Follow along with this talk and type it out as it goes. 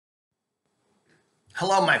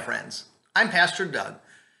Hello, my friends. I'm Pastor Doug,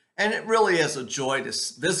 and it really is a joy to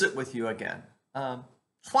visit with you again.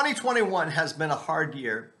 2021 has been a hard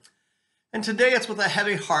year, and today it's with a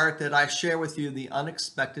heavy heart that I share with you the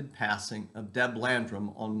unexpected passing of Deb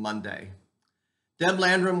Landrum on Monday. Deb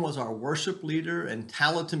Landrum was our worship leader and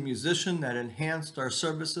talented musician that enhanced our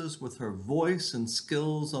services with her voice and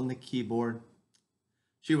skills on the keyboard.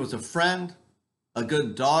 She was a friend, a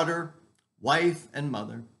good daughter, wife, and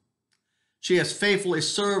mother. She has faithfully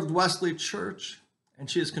served Wesley Church, and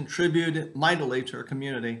she has contributed mightily to her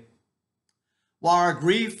community. While our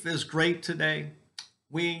grief is great today,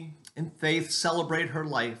 we, in faith, celebrate her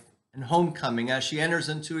life and homecoming as she enters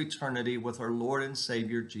into eternity with our Lord and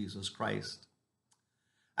Savior, Jesus Christ.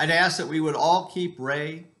 I'd ask that we would all keep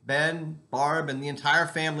Ray, Ben, Barb, and the entire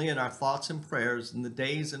family in our thoughts and prayers in the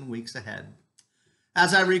days and weeks ahead.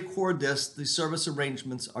 As I record this, the service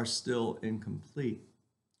arrangements are still incomplete.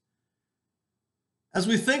 As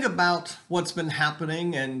we think about what's been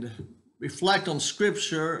happening and reflect on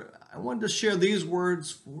Scripture, I wanted to share these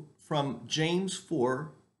words from James 4,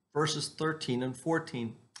 verses 13 and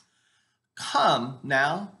 14. Come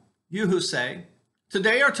now, you who say,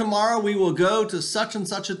 today or tomorrow we will go to such and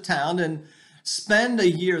such a town and spend a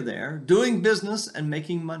year there, doing business and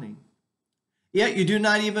making money. Yet you do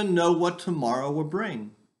not even know what tomorrow will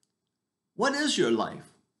bring. What is your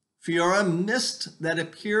life? For you are a mist that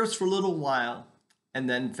appears for a little while and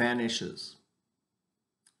then vanishes.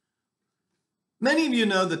 Many of you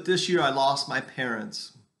know that this year I lost my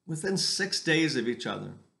parents within 6 days of each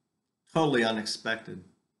other. Totally unexpected.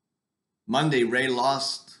 Monday, Ray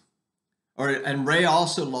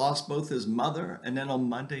also lost both his mother and then on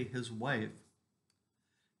Monday, his wife.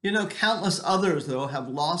 You know, countless others, though, have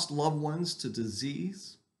lost loved ones to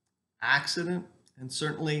disease, accident, and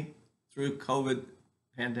certainly through COVID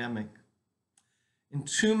pandemic. In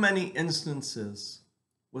too many instances,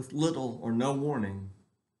 with little or no warning,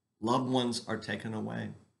 loved ones are taken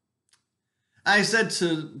away. I said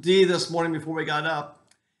to Dee this morning before we got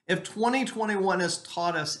up, if 2021 has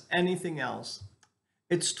taught us anything else,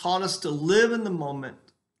 it's taught us to live in the moment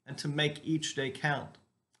and to make each day count.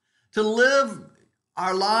 To live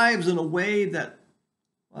our lives in a way that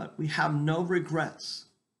we have no regrets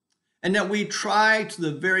and that we try to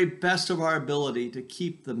the very best of our ability to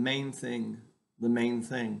keep the main thing the main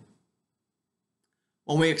thing.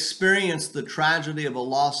 When we experience the tragedy of a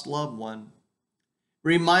lost loved one, it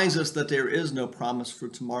reminds us that there is no promise for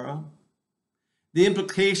tomorrow. The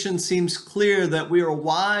implication seems clear that we are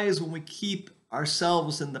wise when we keep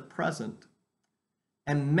ourselves in the present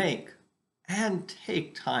and make and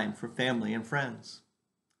take time for family and friends.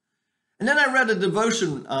 And then I read a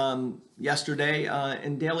devotion yesterday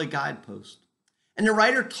in Daily Guidepost, and the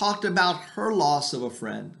writer talked about her loss of a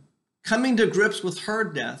friend, coming to grips with her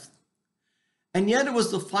death, and yet it was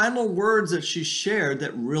the final words that she shared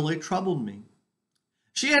that really troubled me.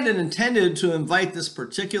 She hadn't intended to invite this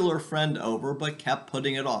particular friend over, but kept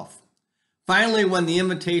putting it off. Finally, when the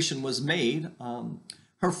invitation was made,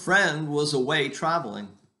 her friend was away traveling.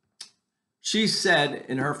 She said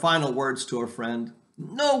in her final words to her friend,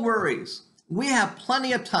 "No worries, we have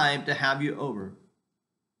plenty of time to have you over."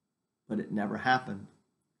 But it never happened.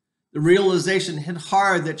 The realization hit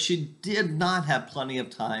hard that she did not have plenty of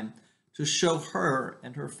time to show her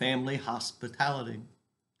and her family hospitality.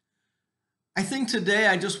 I think today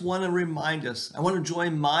I just want to remind us, I want to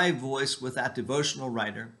join my voice with that devotional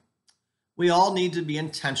writer. We all need to be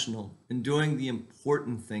intentional in doing the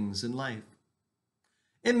important things in life.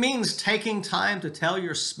 It means taking time to tell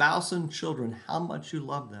your spouse and children how much you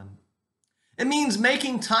love them. It means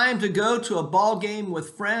making time to go to a ball game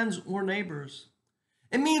with friends or neighbors.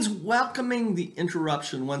 It means welcoming the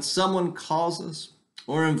interruption when someone calls us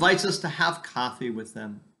or invites us to have coffee with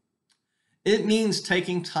them. It means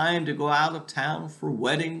taking time to go out of town for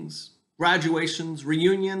weddings, graduations,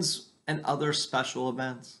 reunions, and other special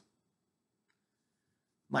events.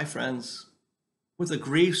 My friends, with a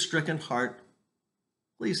grief-stricken heart,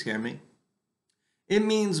 please hear me. It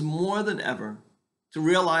means more than ever to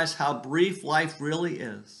realize how brief life really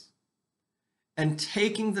is and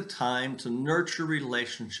taking the time to nurture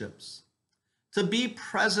relationships, to be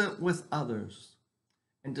present with others,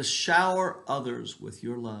 and to shower others with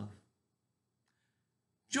your love.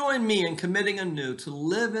 Join me in committing anew to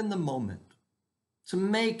live in the moment, to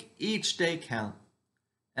make each day count,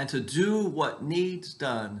 and to do what needs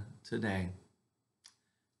done today.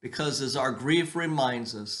 Because as our grief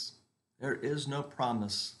reminds us, there is no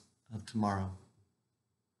promise of tomorrow.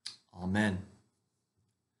 Amen.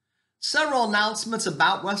 Several announcements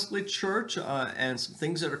about Wesley Church and some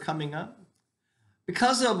things that are coming up.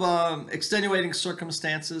 Because of extenuating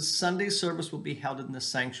circumstances, Sunday service will be held in the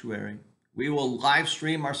sanctuary. We will live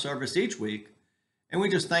stream our service each week, and we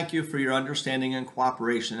just thank you for your understanding and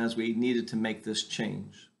cooperation as we needed to make this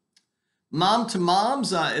change. Mom to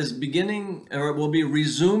Moms is beginning, or will be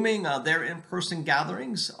resuming their in-person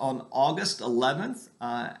gatherings on August 11th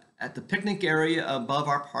at the picnic area above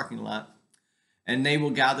our parking lot, and they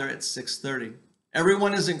will gather at 6:30.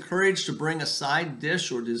 Everyone is encouraged to bring a side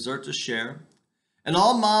dish or dessert to share, and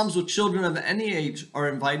all moms with children of any age are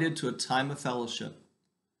invited to a time of fellowship.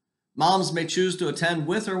 Moms may choose to attend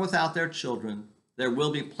with or without their children. There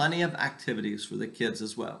will be plenty of activities for the kids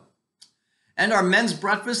as well. And our men's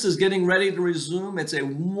breakfast is getting ready to resume. It's a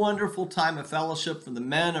wonderful time of fellowship for the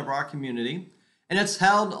men of our community, and it's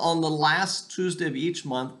held on the last Tuesday of each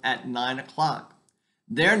month at 9 o'clock.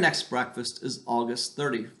 Their next breakfast is August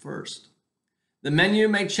 31st. The menu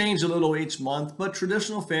may change a little each month, but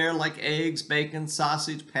traditional fare like eggs, bacon,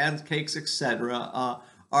 sausage, pancakes, etc.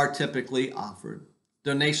 Are typically offered.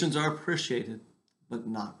 Donations are appreciated, but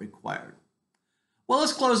not required. Well,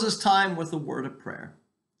 let's close this time with a word of prayer.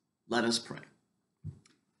 Let us pray.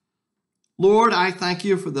 Lord, I thank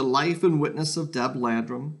you for the life and witness of Deb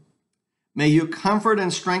Landrum. May you comfort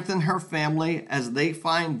and strengthen her family as they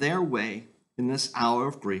find their way in this hour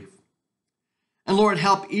of grief. And Lord,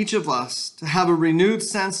 help each of us to have a renewed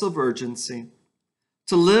sense of urgency,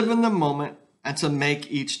 to live in the moment and to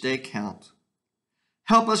make each day count.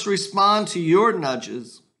 Help us respond to your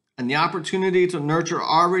nudges and the opportunity to nurture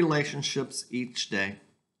our relationships each day.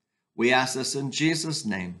 We ask this in Jesus'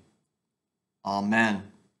 name.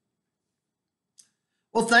 Amen.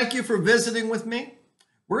 Well, thank you for visiting with me.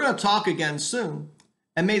 We're going to talk again soon,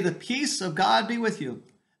 and may the peace of God be with you.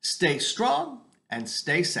 Stay strong and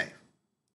stay safe.